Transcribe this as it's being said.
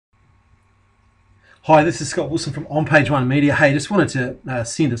Hi, this is Scott Wilson from OnPage1 Media. Hey, just wanted to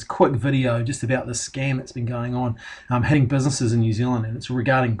send this quick video just about this scam that's been going on hitting businesses in New Zealand, and it's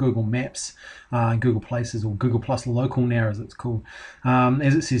regarding Google Maps, Google Places, or Google Plus Local now as it's called.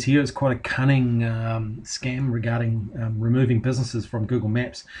 As it says here, it's quite a cunning scam regarding removing businesses from Google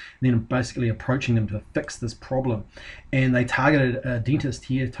Maps and then basically approaching them to fix this problem. And they targeted a dentist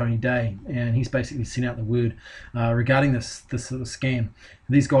here, Tony Day, and he's basically sent out the word regarding this sort of scam.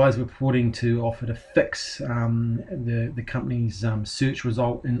 These guys were purporting to offer to fix the company's search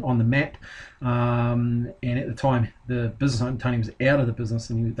result on the map, and at the time the business owner Tony was out of the business,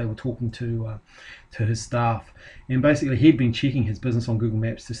 and they were talking to his staff, and basically he'd been checking his business on Google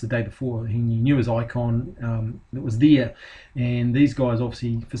Maps just the day before. He knew his icon that was there, and these guys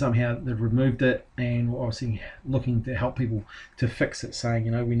obviously for somehow they'd removed it and were obviously looking to help people to fix it, saying,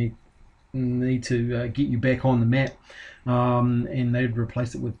 you know, we need to get you back on the map, and they'd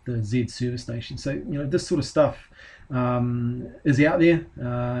replace it with the Z service station. So, you know, this sort of stuff is out there,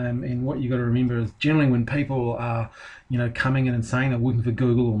 and what you got to remember is generally when people are, you know, coming in and saying they're working for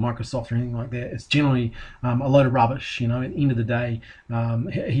Google or Microsoft or anything like that, it's generally a load of rubbish. You know, at the end of the day,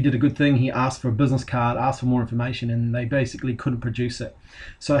 he did a good thing. He asked for a business card, asked for more information, and they basically couldn't produce it.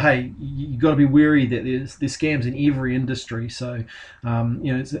 So hey, you got to be wary that there's scams in every industry. So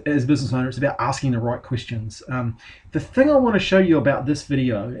you know, as a business owner, it's about asking the right questions. The thing I want to show you about this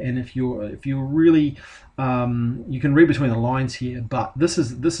video, and if you're really you can read between the lines here, but this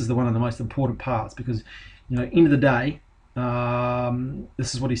is the one of the most important parts, because, you know, end of the day,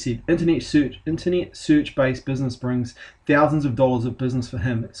 this is what he said: internet search based business brings thousands of dollars of business for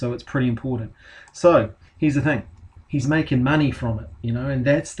him, so it's pretty important. So here's the thing: he's making money from it, you know, and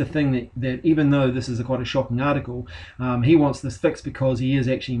that's the thing that even though this is quite a shocking article, he wants this fixed because he is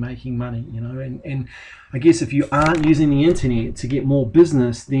actually making money, you know. And I guess if you aren't using the internet to get more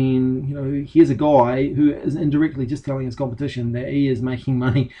business, then, you know, here's a guy who is indirectly just telling his competition that he is making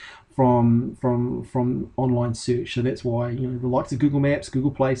money from online search. So that's why, you know, the likes of Google Maps,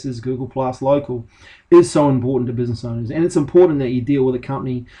 Google Places, Google Plus Local is so important to business owners, and it's important that you deal with a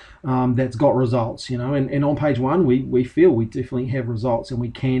company that's got results, you know. And on page one, we feel we definitely have results, and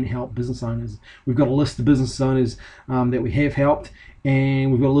we can help business owners. We've got a list of business owners that we have helped,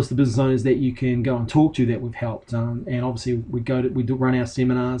 and we've got a list of business owners that you can go and talk to that we've helped. And obviously we do run our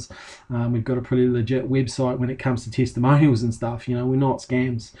seminars. We've got a pretty legit website when it comes to testimonials and stuff. You know, we're not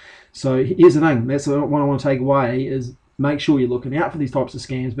scams. So here's the thing: that's what I want to take away, is make sure you're looking out for these types of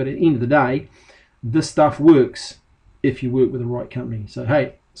scams. But at the end of the day, this stuff works if you work with the right company. So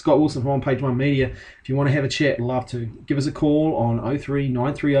hey, Scott Wilson from OnPage1 Media. If you want to have a chat, I'd love to. Give us a call on 03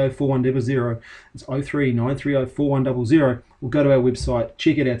 930 4100. It's 03 930 4100. We'll go to our website,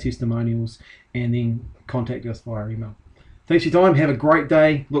 check out our testimonials, and then contact us via email. Thanks for your time. Have a great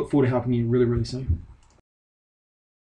day. Look forward to helping you really, really soon.